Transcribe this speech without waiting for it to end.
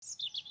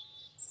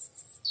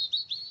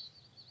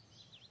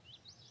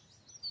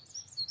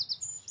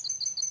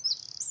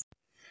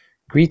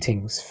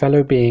Greetings,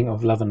 fellow being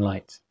of love and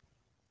light.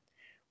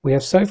 We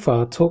have so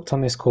far talked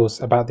on this course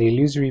about the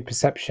illusory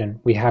perception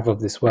we have of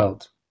this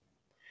world.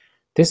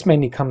 This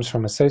mainly comes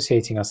from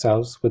associating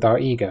ourselves with our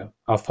ego,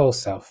 our false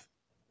self.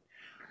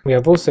 We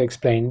have also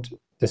explained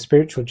the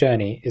spiritual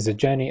journey is a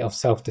journey of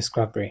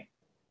self-discovery,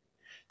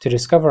 to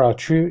discover our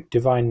true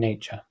divine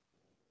nature.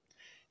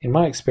 In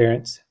my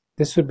experience,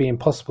 this would be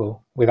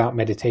impossible without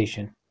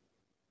meditation.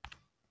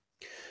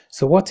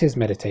 So what is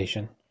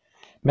meditation?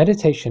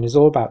 Meditation is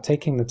all about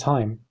taking the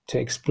time to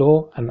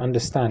explore and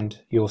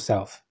understand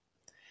yourself.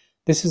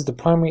 This is the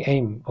primary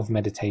aim of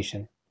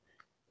meditation.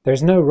 There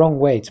is no wrong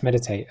way to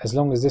meditate as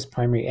long as this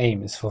primary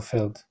aim is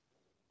fulfilled.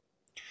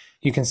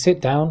 You can sit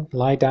down,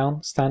 lie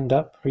down, stand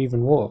up, or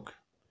even walk.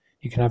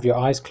 You can have your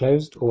eyes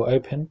closed or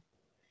open.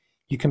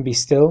 You can be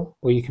still,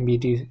 or you can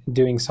be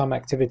doing some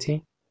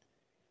activity.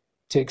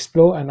 To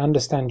explore and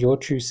understand your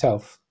true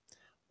self,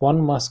 one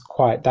must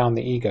quiet down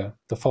the ego,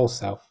 the false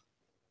self.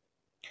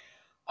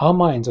 Our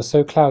minds are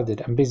so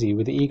clouded and busy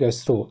with the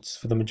ego's thoughts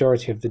for the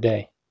majority of the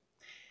day.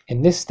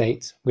 In this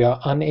state, we are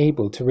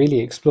unable to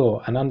really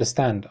explore and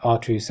understand our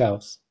true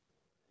selves.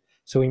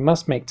 So we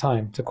must make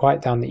time to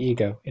quiet down the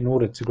ego in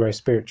order to grow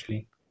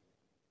spiritually.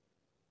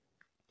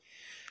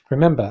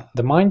 Remember,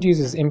 the mind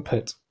uses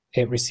input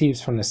it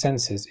receives from the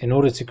senses in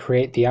order to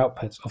create the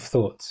output of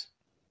thoughts.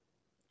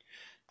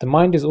 The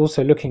mind is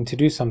also looking to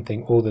do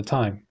something all the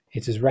time.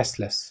 It is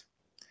restless.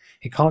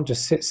 It can't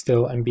just sit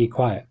still and be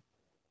quiet.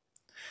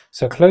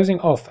 So closing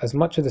off as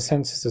much of the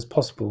senses as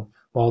possible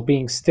while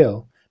being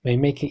still may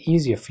make it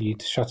easier for you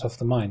to shut off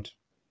the mind.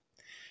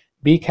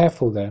 Be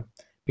careful though,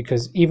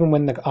 because even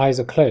when the eyes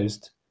are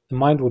closed, the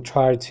mind will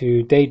try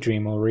to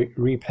daydream or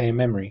replay a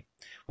memory,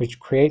 which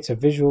creates a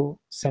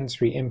visual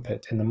sensory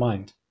input in the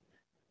mind,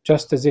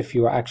 just as if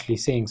you are actually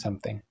seeing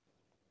something.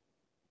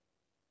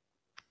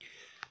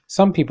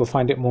 Some people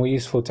find it more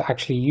useful to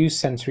actually use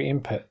sensory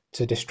input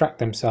to distract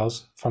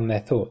themselves from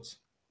their thoughts.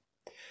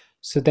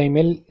 So they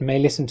may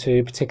listen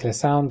to particular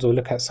sounds or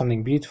look at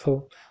something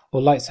beautiful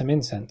or light some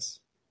incense.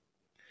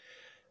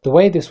 The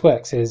way this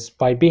works is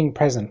by being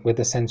present with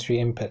the sensory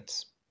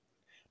inputs.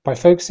 By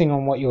focusing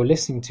on what you're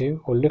listening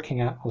to or looking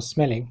at or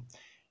smelling,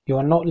 you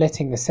are not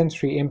letting the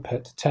sensory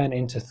input turn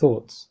into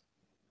thoughts.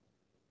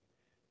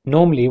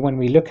 Normally, when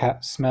we look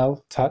at,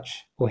 smell,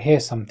 touch, or hear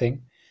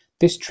something,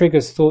 this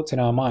triggers thoughts in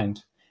our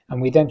mind,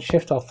 and we then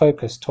shift our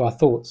focus to our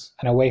thoughts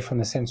and away from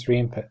the sensory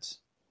inputs.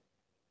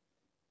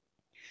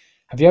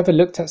 Have you ever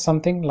looked at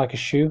something like a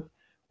shoe,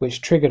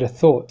 which triggered a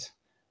thought,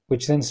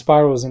 which then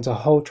spirals into a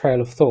whole trail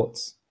of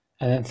thoughts,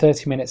 and then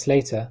 30 minutes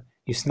later,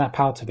 you snap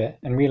out of it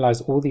and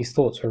realize all these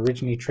thoughts were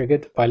originally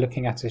triggered by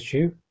looking at a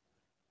shoe?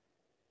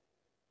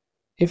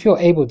 If you're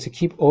able to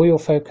keep all your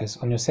focus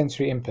on your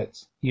sensory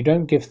inputs, you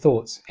don't give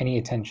thoughts any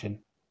attention.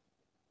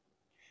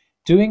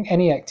 Doing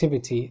any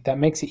activity that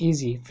makes it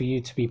easy for you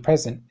to be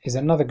present is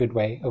another good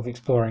way of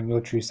exploring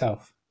your true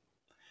self.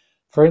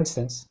 For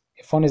instance,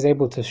 if one is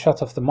able to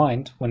shut off the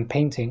mind when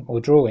painting or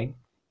drawing,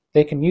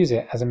 they can use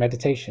it as a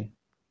meditation.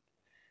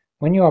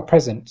 When you are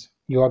present,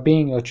 you are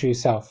being your true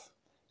self,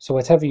 so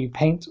whatever you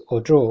paint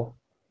or draw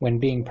when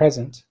being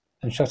present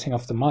and shutting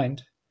off the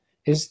mind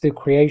is the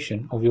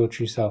creation of your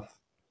true self.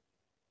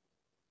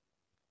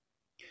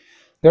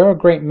 There are a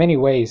great many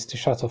ways to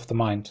shut off the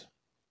mind.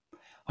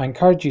 I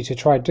encourage you to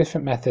try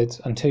different methods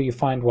until you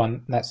find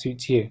one that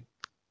suits you.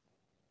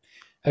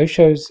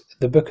 Osho's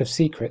The Book of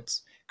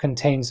Secrets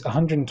contains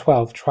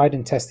 112 tried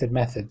and tested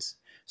methods,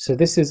 so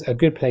this is a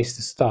good place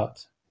to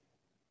start.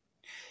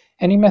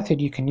 Any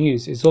method you can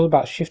use is all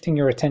about shifting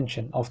your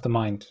attention off the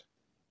mind.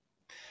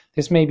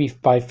 This may be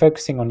by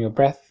focusing on your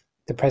breath,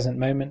 the present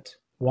moment,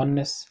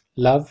 oneness,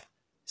 love,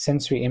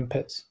 sensory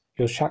inputs,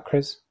 your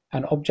chakras,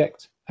 an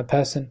object, a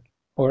person,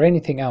 or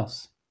anything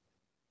else.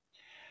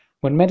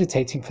 When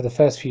meditating for the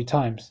first few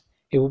times,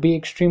 it will be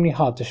extremely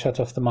hard to shut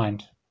off the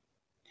mind.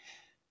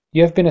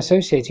 You have been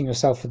associating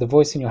yourself with the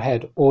voice in your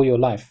head all your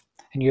life,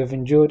 and you have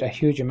endured a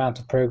huge amount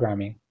of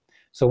programming,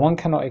 so one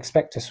cannot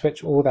expect to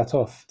switch all that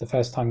off the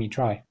first time you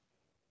try.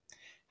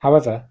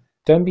 However,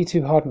 don't be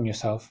too hard on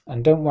yourself,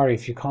 and don't worry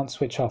if you can't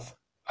switch off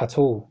at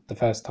all the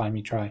first time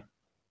you try.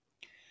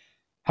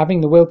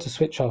 Having the will to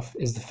switch off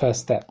is the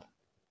first step,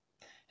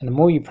 and the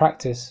more you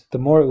practice, the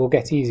more it will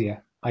get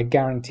easier. I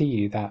guarantee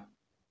you that.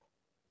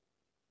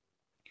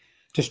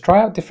 Just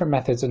try out different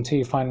methods until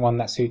you find one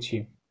that suits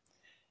you.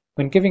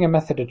 When giving a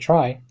method a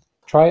try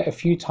it a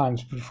few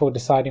times before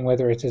deciding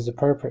whether it is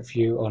appropriate for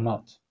you or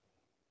not.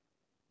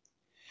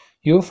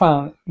 You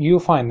will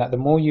find that the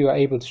more you are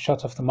able to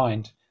shut off the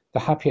mind, the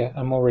happier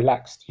and more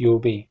relaxed you will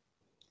be.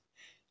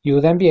 You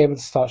will then be able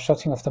to start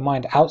shutting off the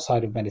mind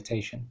outside of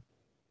meditation.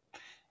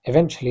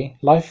 Eventually,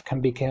 life can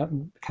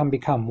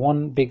become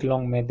one big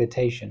long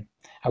meditation,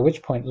 at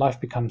which point life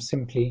becomes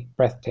simply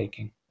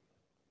breathtaking.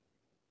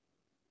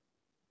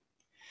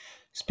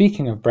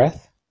 Speaking of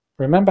breath,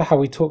 remember how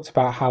we talked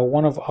about how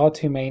one of our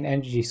two main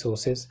energy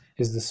sources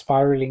is the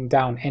spiraling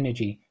down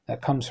energy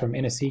that comes from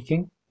inner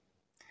seeking?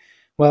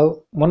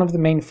 Well, one of the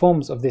main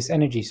forms of this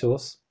energy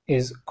source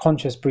is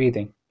conscious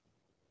breathing.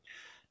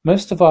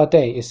 Most of our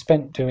day is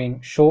spent doing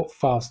short,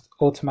 fast,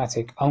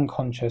 automatic,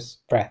 unconscious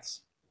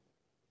breaths.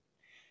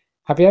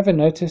 Have you ever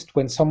noticed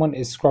when someone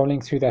is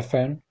scrolling through their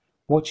phone,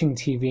 watching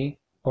TV,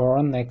 or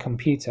on their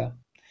computer,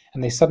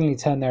 and they suddenly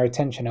turn their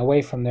attention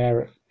away from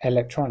their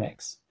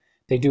electronics,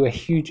 they do a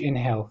huge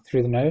inhale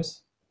through the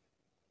nose?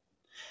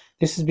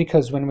 This is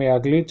because when we are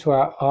glued to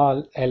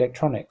our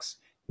electronics,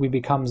 we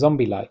become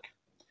zombie-like.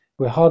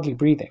 We're hardly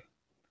breathing.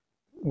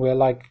 We're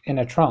like in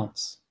a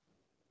trance.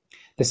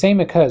 The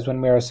same occurs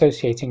when we are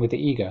associating with the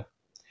ego.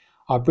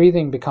 Our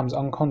breathing becomes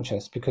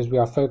unconscious because we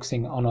are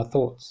focusing on our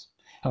thoughts,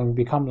 and we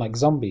become like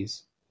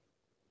zombies.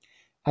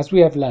 As we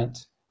have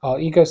learnt, our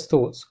ego's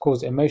thoughts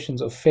cause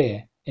emotions of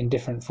fear in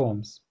different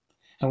forms,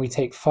 and we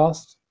take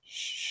fast,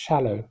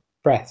 shallow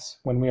breaths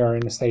when we are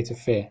in a state of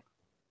fear.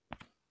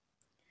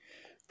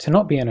 To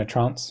not be in a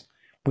trance,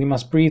 we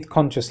must breathe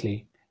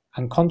consciously,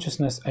 and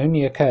consciousness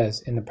only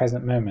occurs in the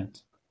present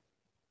moment.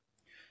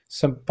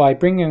 So by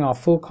bringing our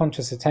full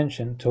conscious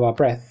attention to our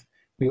breath,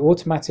 we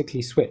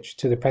automatically switch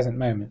to the present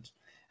moment,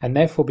 and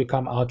therefore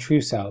become our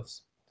true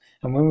selves.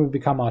 And when we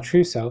become our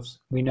true selves,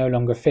 we no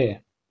longer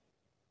fear.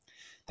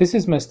 This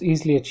is most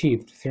easily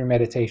achieved through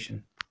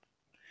meditation.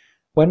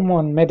 When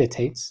one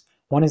meditates,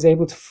 one is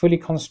able to fully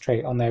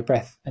concentrate on their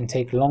breath and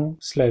take long,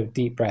 slow,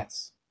 deep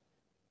breaths.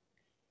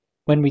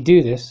 When we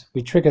do this,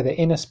 we trigger the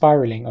inner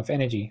spiraling of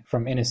energy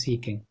from inner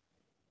seeking.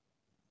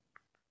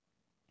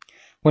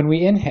 When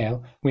we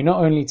inhale, we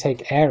not only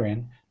take air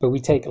in, but we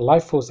take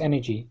life force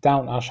energy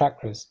down our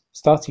chakras,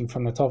 starting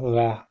from the top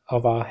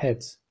of our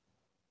heads.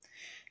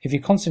 If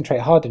you concentrate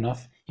hard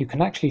enough, you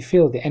can actually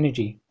feel the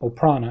energy, or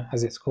prana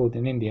as it's called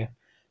in India,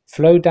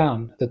 flow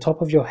down the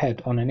top of your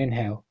head on an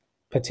inhale,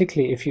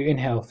 particularly if you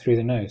inhale through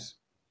the nose.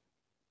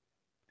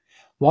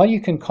 While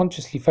you can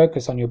consciously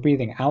focus on your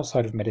breathing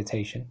outside of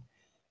meditation,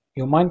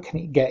 your mind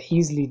can get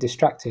easily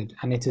distracted,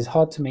 and it is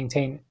hard to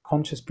maintain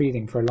conscious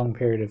breathing for a long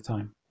period of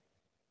time.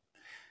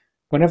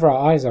 Whenever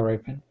our eyes are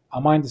open,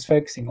 our mind is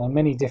focusing on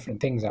many different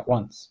things at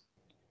once.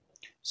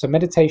 So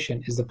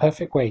meditation is the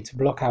perfect way to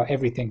block out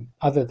everything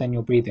other than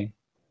your breathing.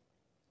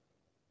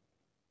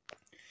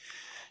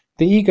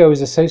 The ego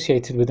is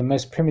associated with the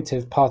most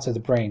primitive part of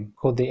the brain,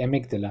 called the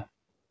amygdala.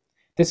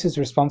 This is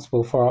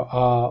responsible for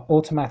our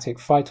automatic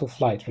fight or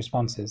flight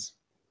responses.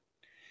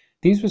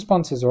 These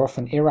responses are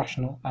often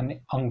irrational and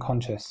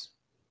unconscious.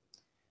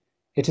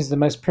 It is the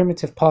most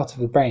primitive part of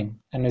the brain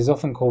and is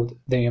often called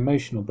the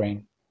emotional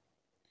brain.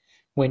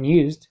 When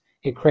used,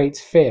 it creates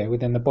fear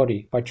within the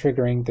body by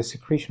triggering the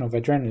secretion of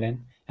adrenaline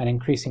and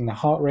increasing the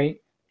heart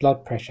rate,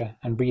 blood pressure,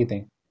 and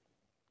breathing.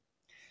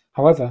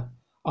 However,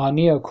 our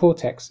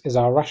neocortex is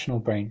our rational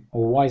brain,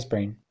 or wise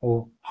brain,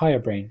 or higher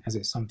brain as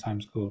it's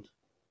sometimes called.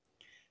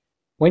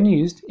 When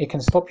used, it can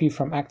stop you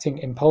from acting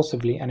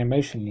impulsively and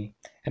emotionally,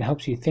 and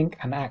helps you think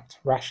and act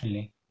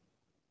rationally.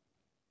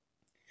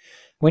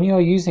 When you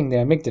are using the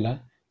amygdala,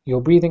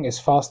 your breathing is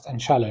fast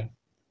and shallow.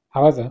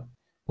 However,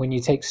 when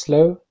you take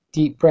slow,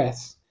 deep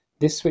breaths,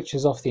 this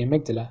switches off the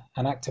amygdala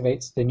and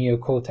activates the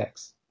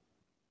neocortex.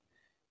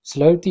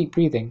 Slow, deep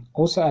breathing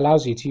also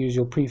allows you to use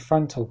your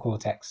prefrontal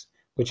cortex,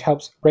 which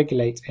helps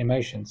regulate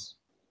emotions.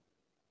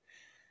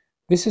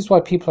 This is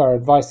why people are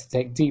advised to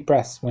take deep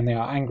breaths when they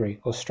are angry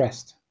or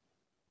stressed.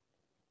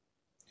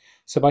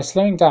 So by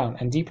slowing down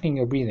and deepening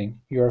your breathing,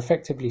 you are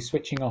effectively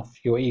switching off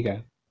your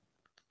ego.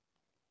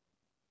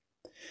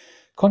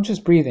 Conscious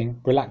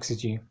breathing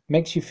relaxes you,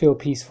 makes you feel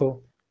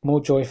peaceful, more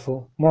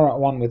joyful, more at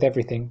one with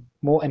everything,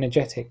 more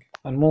energetic,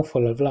 and more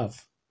full of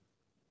love.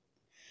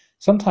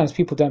 Sometimes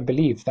people don't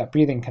believe that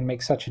breathing can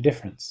make such a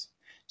difference,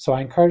 so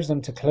I encourage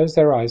them to close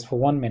their eyes for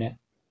 1 minute,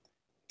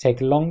 take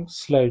long,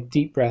 slow,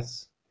 deep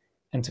breaths,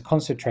 and to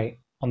concentrate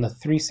on the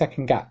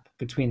 3-second gap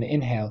between the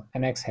inhale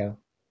and exhale.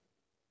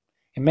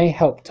 It may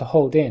help to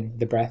hold in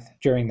the breath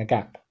during the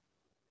gap.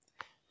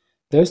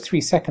 Those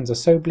 3 seconds are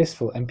so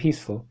blissful and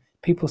peaceful,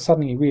 people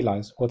suddenly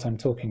realize what I'm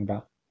talking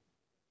about.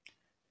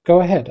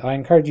 Go ahead, I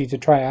encourage you to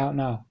try it out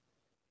now.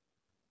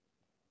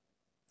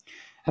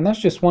 And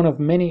that's just one of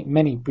many,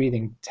 many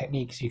breathing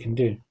techniques you can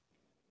do.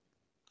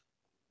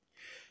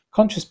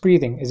 Conscious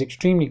breathing is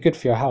extremely good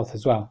for your health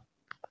as well.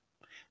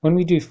 When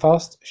we do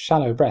fast,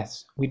 shallow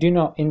breaths, we do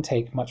not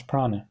intake much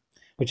prana,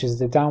 which is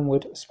the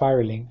downward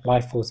spiraling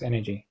life force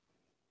energy.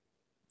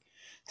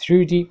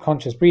 Through deep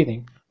conscious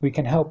breathing, we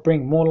can help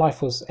bring more life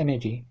force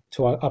energy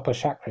to our upper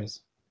chakras.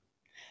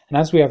 And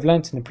as we have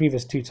learnt in the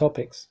previous 2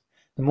 topics,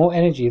 the more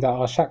energy that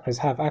our chakras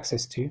have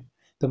access to,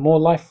 the more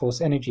life force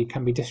energy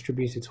can be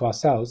distributed to our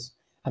cells,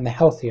 and the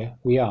healthier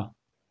we are.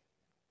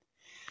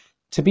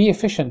 To be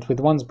efficient with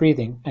one's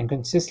breathing and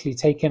consistently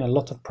take in a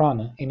lot of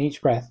prana in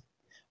each breath,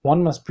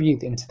 one must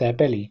breathe into their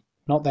belly,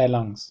 not their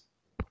lungs.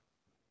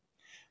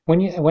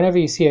 Whenever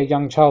you see a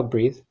young child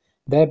breathe,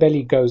 their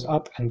belly goes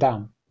up and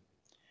down.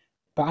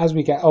 But as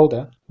we get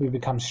older, we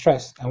become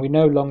stressed and we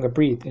no longer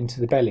breathe into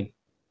the belly.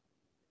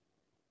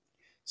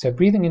 So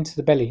breathing into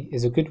the belly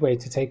is a good way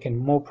to take in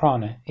more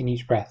prana in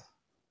each breath.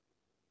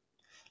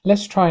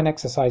 Let's try an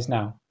exercise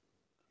now.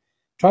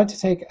 Try to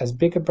take as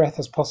big a breath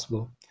as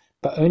possible,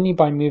 but only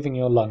by moving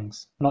your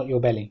lungs, not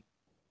your belly.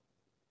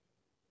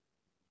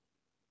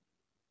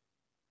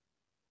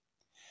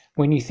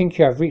 When you think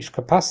you have reached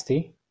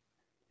capacity,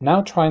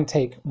 now try and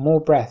take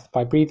more breath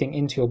by breathing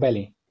into your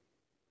belly.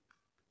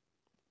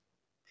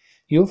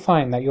 You'll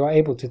find that you are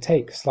able to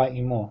take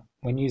slightly more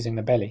when using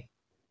the belly.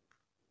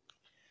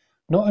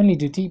 Not only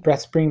do deep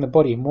breaths bring the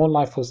body more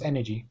life force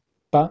energy,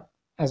 but,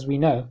 as we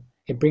know,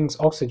 it brings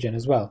oxygen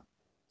as well.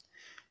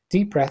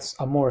 Deep breaths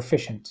are more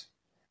efficient.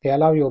 They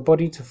allow your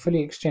body to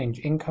fully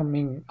exchange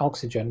incoming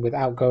oxygen with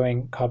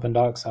outgoing carbon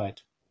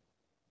dioxide.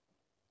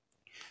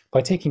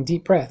 By taking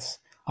deep breaths,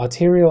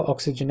 arterial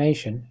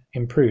oxygenation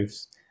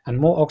improves and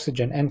more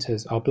oxygen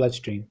enters our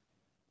bloodstream.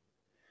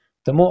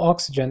 The more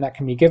oxygen that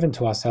can be given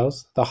to our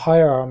cells, the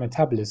higher our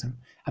metabolism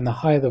and the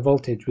higher the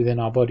voltage within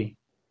our body.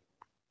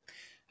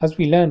 As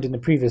we learned in the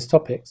previous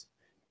topics,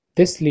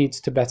 this leads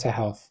to better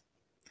health.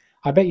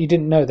 I bet you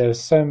didn't know there were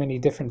so many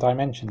different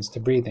dimensions to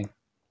breathing.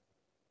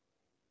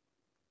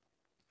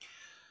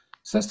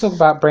 So let's talk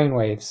about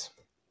brainwaves.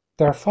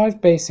 There are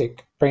 5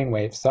 basic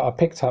brainwaves that are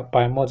picked up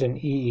by a modern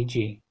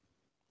EEG.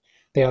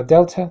 They are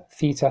delta,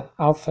 theta,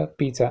 alpha,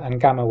 beta,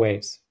 and gamma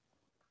waves.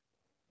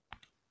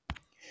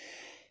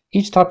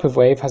 Each type of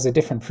wave has a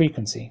different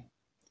frequency.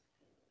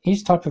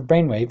 Each type of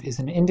brainwave is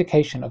an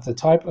indication of the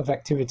type of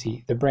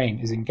activity the brain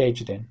is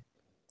engaged in.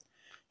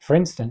 For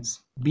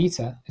instance,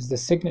 beta is the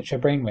signature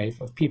brainwave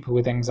of people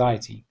with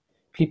anxiety,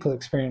 people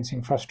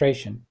experiencing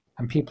frustration,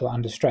 and people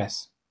under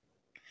stress.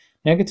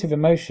 Negative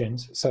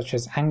emotions such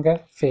as anger,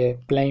 fear,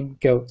 blame,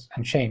 guilt,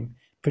 and shame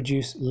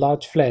produce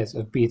large flares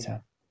of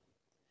beta.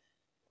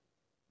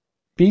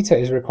 Beta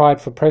is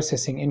required for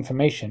processing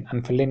information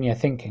and for linear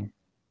thinking.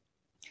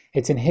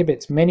 It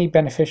inhibits many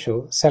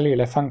beneficial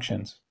cellular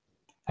functions,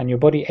 and your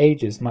body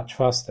ages much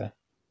faster.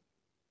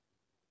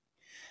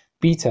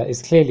 Beta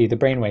is clearly the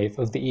brainwave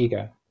of the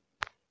ego.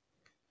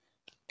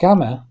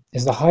 Gamma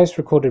is the highest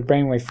recorded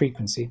brainwave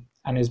frequency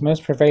and is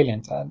most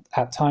prevalent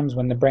at times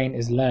when the brain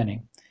is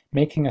learning,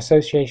 making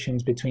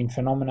associations between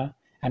phenomena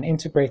and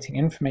integrating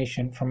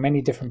information from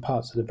many different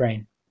parts of the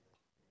brain.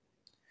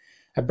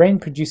 A brain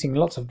producing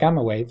lots of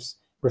gamma waves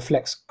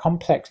reflects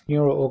complex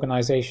neural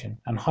organization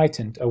and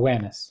heightened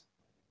awareness.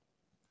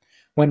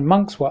 When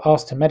monks were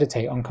asked to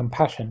meditate on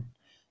compassion,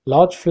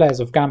 large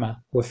flares of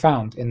gamma were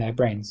found in their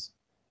brains.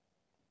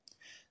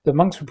 The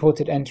monks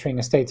reported entering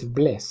a state of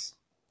bliss.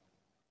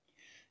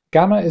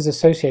 Gamma is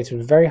associated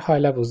with very high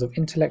levels of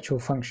intellectual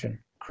function,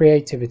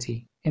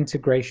 creativity,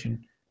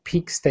 integration,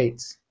 peak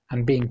states,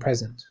 and being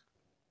present.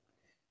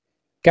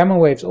 Gamma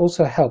waves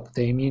also help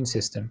the immune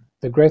system,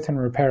 the growth and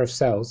repair of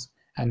cells,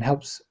 and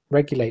helps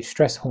regulate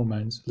stress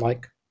hormones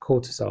like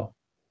cortisol.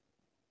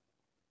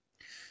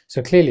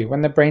 So clearly,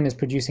 when the brain is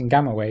producing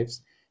gamma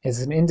waves,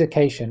 it's an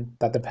indication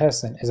that the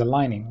person is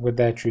aligning with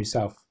their true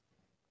self.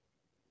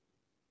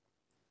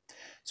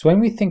 So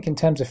when we think in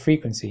terms of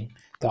frequency,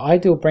 the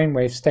ideal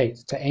brainwave state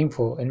to aim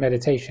for in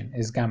meditation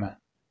is gamma.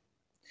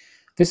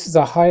 This is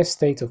our highest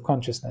state of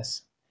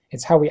consciousness.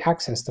 It's how we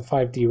access the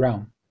 5D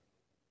realm.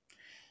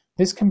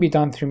 This can be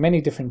done through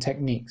many different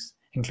techniques,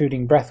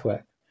 including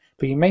breathwork,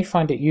 but you may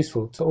find it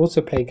useful to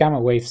also play gamma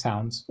wave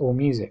sounds or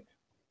music.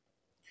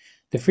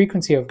 The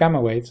frequency of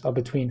gamma waves are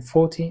between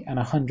 40 and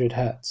 100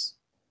 Hz.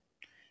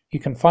 You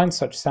can find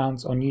such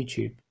sounds on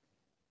YouTube.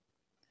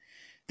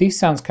 These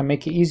sounds can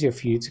make it easier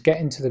for you to get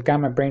into the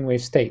gamma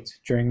brainwave state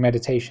during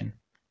meditation.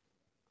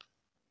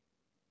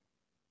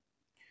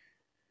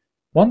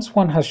 Once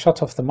one has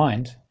shut off the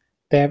mind,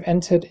 they have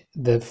entered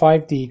the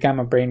 5D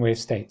gamma brainwave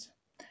state.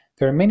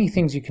 There are many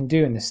things you can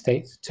do in this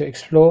state to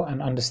explore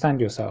and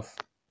understand yourself.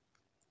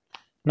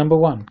 Number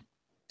 1.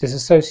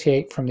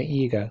 Disassociate from the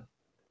ego.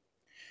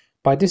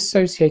 By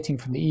disassociating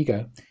from the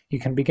ego, you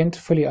can begin to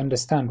fully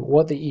understand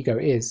what the ego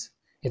is,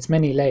 its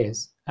many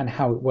layers, and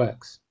how it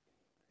works.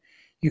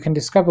 You can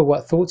discover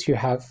what thoughts you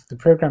have, the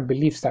programmed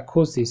beliefs that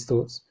cause these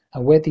thoughts,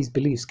 and where these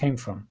beliefs came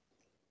from.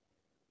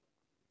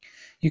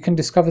 You can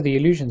discover the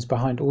illusions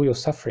behind all your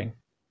suffering.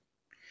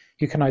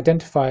 You can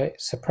identify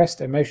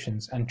suppressed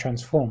emotions and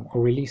transform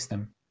or release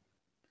them.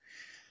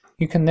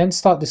 You can then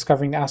start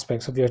discovering the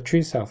aspects of your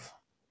true self.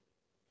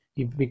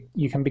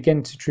 You can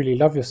begin to truly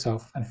love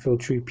yourself and feel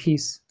true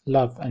peace,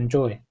 love, and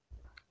joy.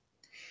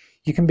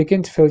 You can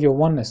begin to feel your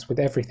oneness with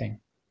everything.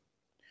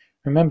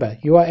 Remember,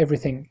 you are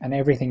everything and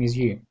everything is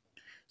you.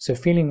 So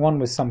feeling one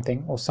with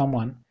something or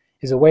someone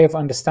is a way of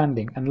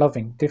understanding and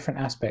loving different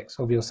aspects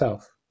of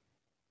yourself.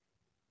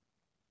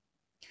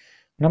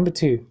 Number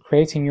 2,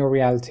 creating your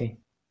reality.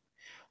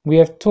 We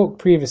have talked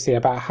previously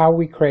about how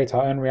we create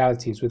our own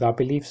realities with our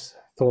beliefs,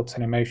 thoughts,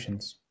 and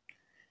emotions.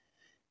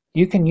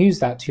 You can use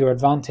that to your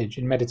advantage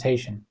in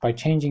meditation by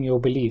changing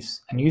your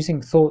beliefs and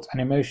using thought and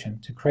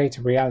emotion to create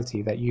a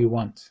reality that you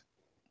want.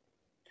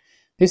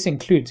 This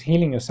includes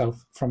healing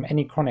yourself from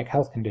any chronic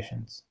health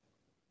conditions.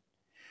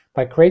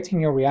 By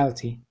creating your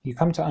reality, you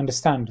come to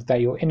understand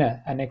that your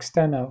inner and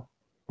external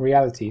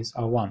realities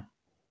are one.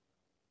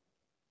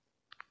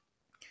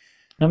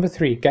 Number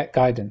 3, get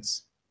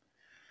guidance.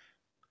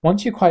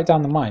 Once you quiet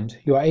down the mind,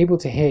 you are able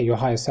to hear your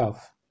higher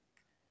self.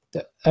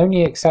 The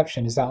only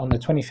exception is that on the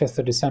 25th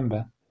of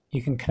December,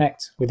 you can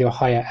connect with your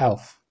higher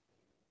elf.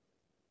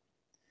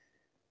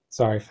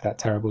 Sorry for that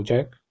terrible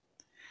joke.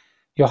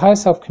 Your higher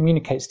self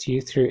communicates to you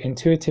through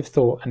intuitive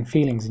thought and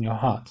feelings in your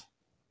heart.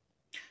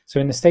 So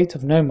in the state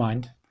of no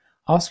mind,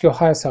 ask your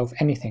higher self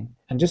anything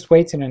and just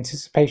wait in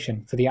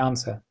anticipation for the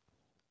answer.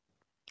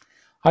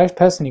 I have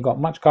personally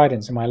got much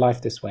guidance in my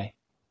life this way.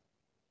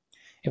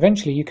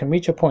 Eventually you can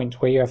reach a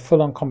point where you have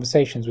full-on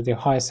conversations with your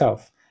higher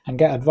self and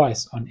get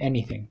advice on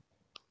anything.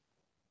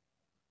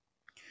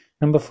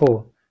 Number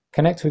 4.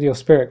 Connect with your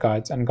spirit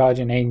guides and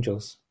guardian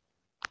angels.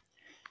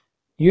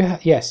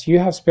 Yes, you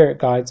have spirit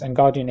guides and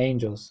guardian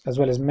angels, as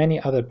well as many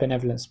other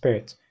benevolent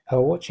spirits who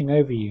are watching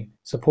over you,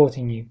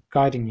 supporting you,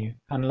 guiding you,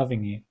 and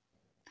loving you.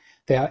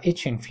 They are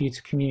itching for you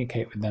to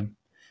communicate with them.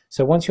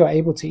 So once you are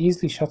able to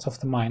easily shut off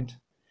the mind,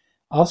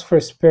 ask for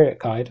a spirit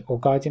guide or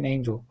guardian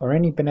angel or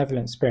any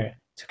benevolent spirit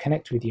to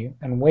connect with you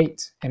and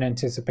wait in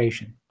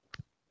anticipation.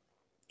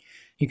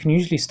 You can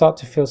usually start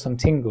to feel some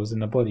tingles in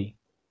the body.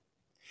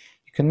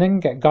 You can then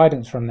get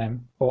guidance from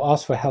them or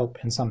ask for help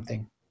in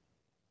something.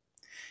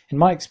 In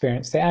my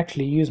experience, they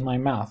actually use my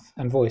mouth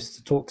and voice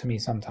to talk to me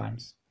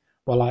sometimes,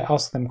 while I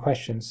ask them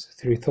questions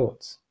through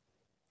thoughts.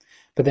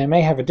 But they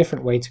may have a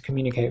different way to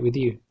communicate with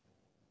you.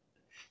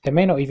 They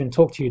may not even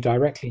talk to you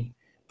directly,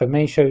 but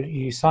may show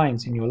you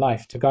signs in your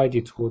life to guide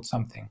you towards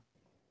something.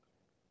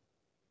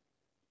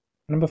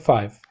 Number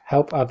 5.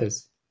 Help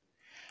others.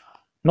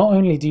 Not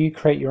only do you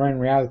create your own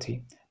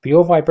reality, but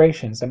your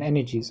vibrations and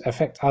energies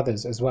affect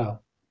others as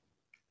well.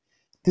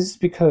 This is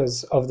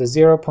because of the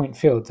 0-point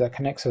field that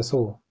connects us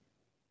all.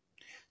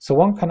 So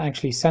one can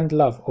actually send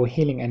love or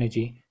healing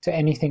energy to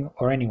anything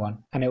or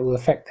anyone, and it will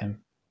affect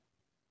them.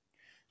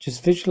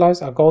 Just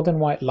visualize a golden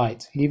white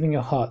light leaving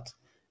your heart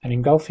and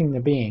engulfing the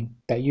being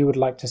that you would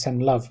like to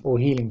send love or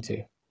healing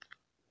to.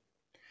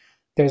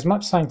 There is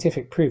much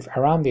scientific proof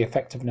around the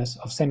effectiveness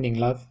of sending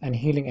love and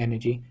healing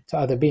energy to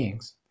other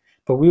beings,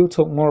 but we will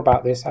talk more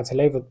about this at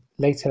a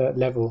later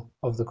level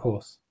of the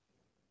course.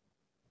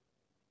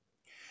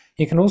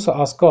 You can also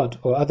ask God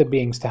or other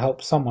beings to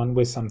help someone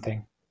with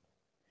something.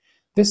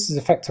 This is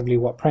effectively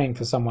what praying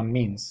for someone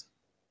means.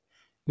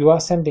 You are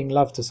sending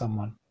love to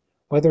someone,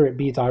 whether it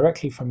be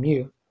directly from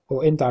you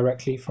or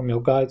indirectly from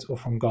your guides or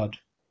from God.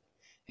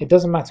 It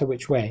doesn't matter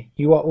which way,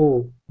 you are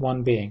all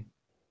one being.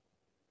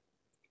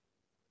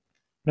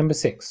 Number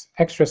 6.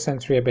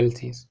 Extrasensory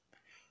abilities.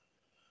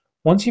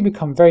 Once you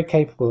become very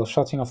capable of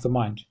shutting off the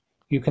mind,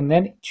 you can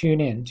then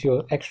tune in to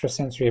your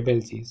extrasensory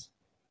abilities.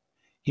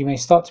 You may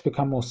start to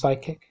become more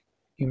psychic,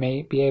 you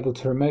may be able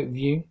to remote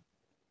view,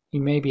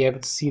 you may be able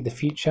to see the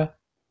future,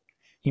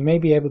 you may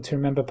be able to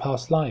remember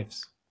past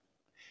lives,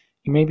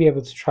 you may be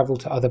able to travel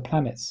to other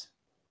planets,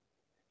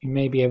 you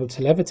may be able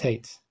to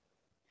levitate,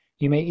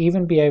 you may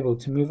even be able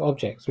to move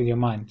objects with your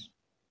mind.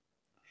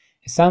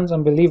 It sounds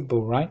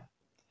unbelievable, right?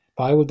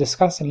 But I will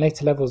discuss in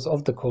later levels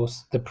of the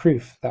course the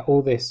proof that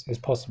all this is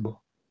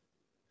possible.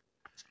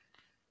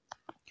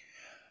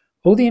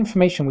 All the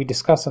information we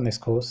discuss on this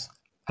course,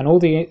 and all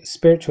the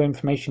spiritual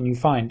information you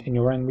find in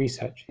your own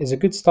research, is a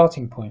good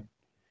starting point,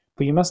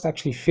 but you must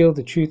actually feel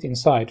the truth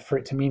inside for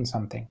it to mean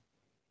something.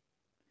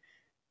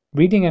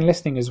 Reading and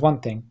listening is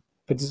one thing,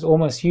 but it is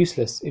almost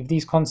useless if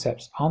these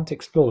concepts aren't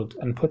explored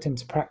and put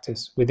into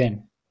practice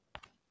within.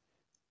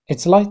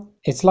 It's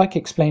like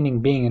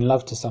explaining being in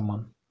love to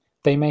someone.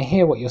 They may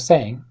hear what you're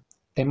saying,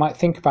 they might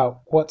think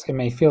about what it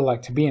may feel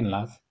like to be in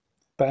love,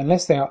 but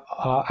unless they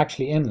are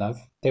actually in love,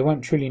 they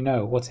won't truly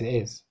know what it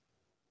is.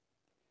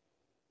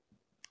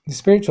 The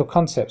spiritual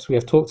concepts we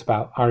have talked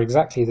about are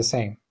exactly the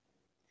same.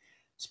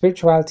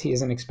 Spirituality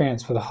is an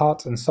experience for the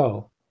heart and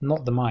soul,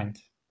 not the mind.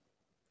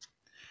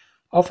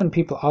 Often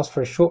people ask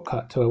for a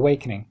shortcut to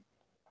awakening.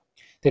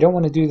 They don't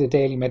want to do the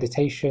daily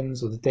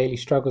meditations or the daily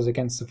struggles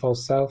against the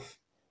false self,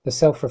 the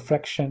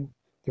self-reflection,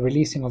 the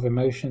releasing of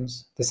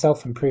emotions, the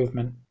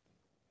self-improvement.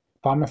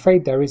 But I'm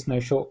afraid there is no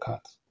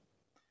shortcut.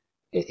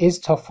 It is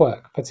tough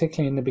work,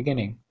 particularly in the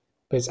beginning,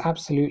 but it's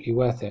absolutely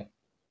worth it.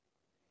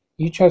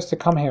 You chose to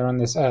come here on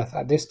this earth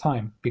at this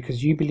time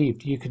because you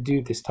believed you could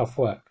do this tough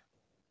work.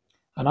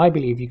 And I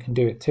believe you can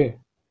do it too.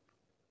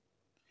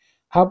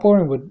 How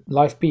boring would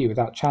life be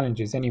without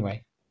challenges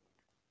anyway?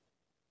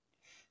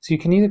 So you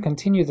can either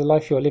continue the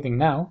life you're living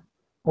now,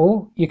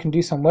 or you can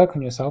do some work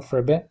on yourself for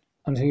a bit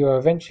until you are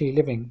eventually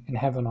living in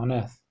heaven on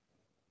earth.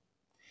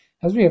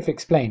 As we have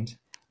explained,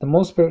 the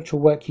more spiritual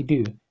work you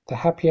do, the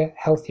happier,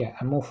 healthier,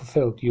 and more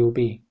fulfilled you will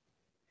be.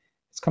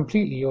 It's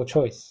completely your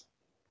choice.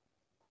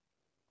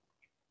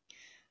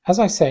 As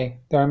I say,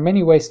 there are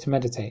many ways to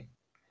meditate.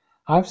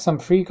 I have some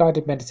free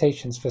guided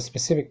meditations for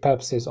specific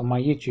purposes on my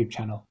YouTube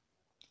channel.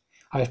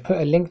 I have put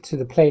a link to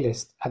the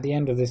playlist at the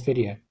end of this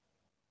video.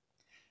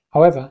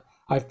 However,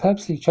 I have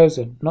purposely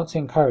chosen not to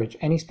encourage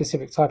any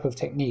specific type of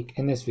technique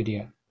in this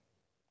video.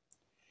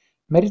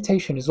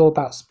 Meditation is all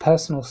about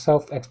personal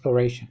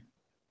self-exploration,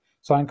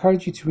 so I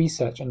encourage you to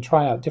research and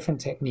try out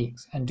different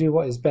techniques and do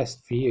what is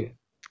best for you.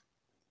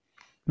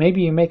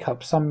 Maybe you make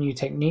up some new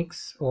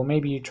techniques, or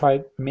maybe you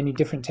try many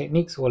different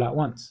techniques all at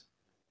once.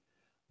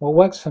 What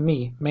works for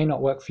me may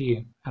not work for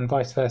you, and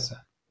vice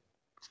versa.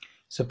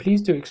 So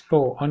please do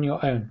explore on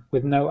your own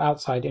with no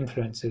outside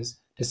influences,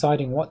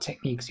 deciding what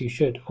techniques you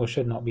should or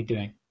should not be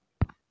doing.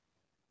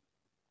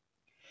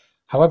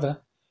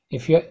 However,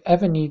 if you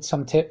ever need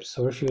some tips,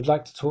 or if you would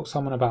like to talk to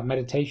someone about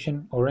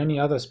meditation or any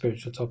other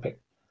spiritual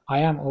topic, I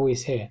am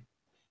always here.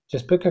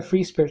 Just book a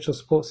free spiritual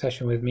support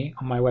session with me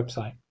on my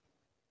website.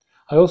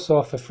 I also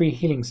offer free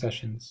healing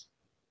sessions.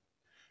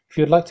 If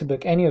you would like to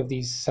book any of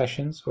these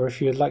sessions, or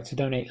if you would like to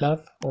donate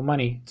love or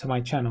money to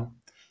my channel,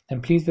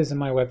 then please visit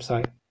my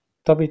website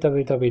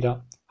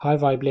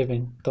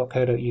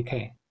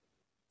www.highvibeliving.co.uk.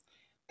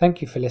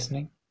 Thank you for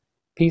listening.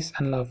 Peace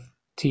and love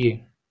to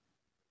you.